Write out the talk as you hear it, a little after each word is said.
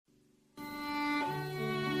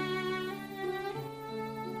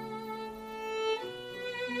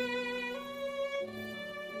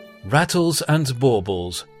Rattles and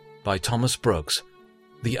Baubles by Thomas Brooks.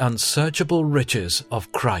 The Unsearchable Riches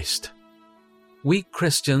of Christ. We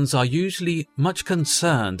Christians are usually much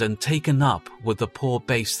concerned and taken up with the poor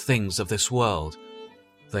base things of this world.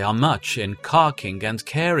 They are much in carking and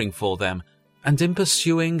caring for them, and in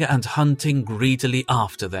pursuing and hunting greedily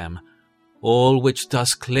after them, all which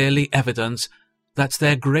does clearly evidence that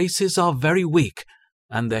their graces are very weak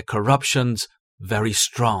and their corruptions very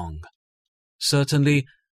strong. Certainly,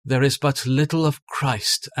 there is but little of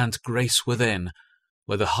Christ and grace within,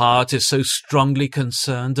 where the heart is so strongly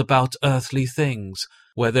concerned about earthly things,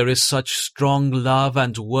 where there is such strong love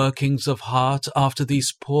and workings of heart after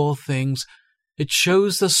these poor things. It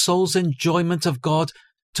shows the soul's enjoyment of God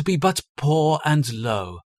to be but poor and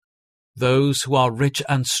low. Those who are rich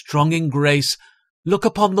and strong in grace look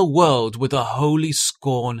upon the world with a holy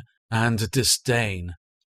scorn and disdain.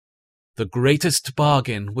 The greatest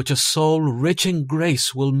bargain which a soul rich in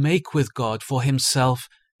grace will make with God for himself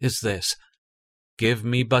is this: give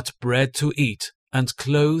me but bread to eat and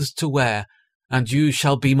clothes to wear, and you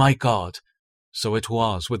shall be my God. So it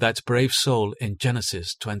was with that brave soul in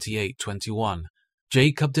Genesis 28:21.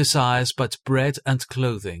 Jacob desires but bread and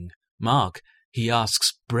clothing. Mark, he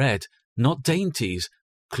asks bread, not dainties,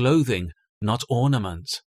 clothing, not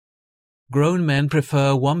ornaments. Grown men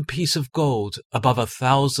prefer 1 piece of gold above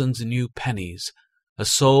 1,000 new pennies. A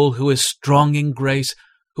soul who is strong in grace,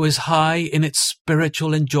 who is high in its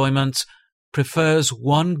spiritual enjoyments, prefers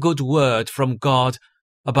 1 good word from God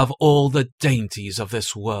above all the dainties of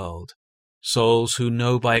this world. Souls who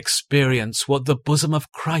know by experience what the bosom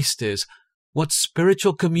of Christ is, what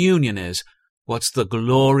spiritual communion is, what the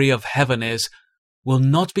glory of heaven is, will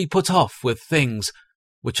not be put off with things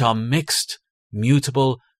which are mixed,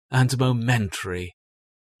 mutable, and momentary.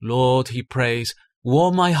 Lord, he prays,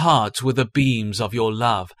 warm my heart with the beams of your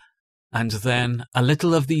love, and then a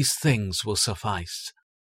little of these things will suffice.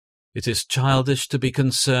 It is childish to be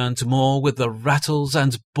concerned more with the rattles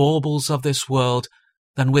and baubles of this world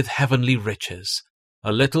than with heavenly riches.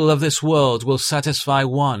 A little of this world will satisfy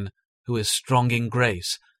one who is strong in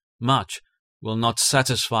grace. Much will not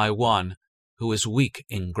satisfy one who is weak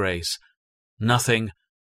in grace. Nothing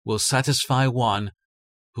will satisfy one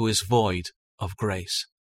who is void of grace.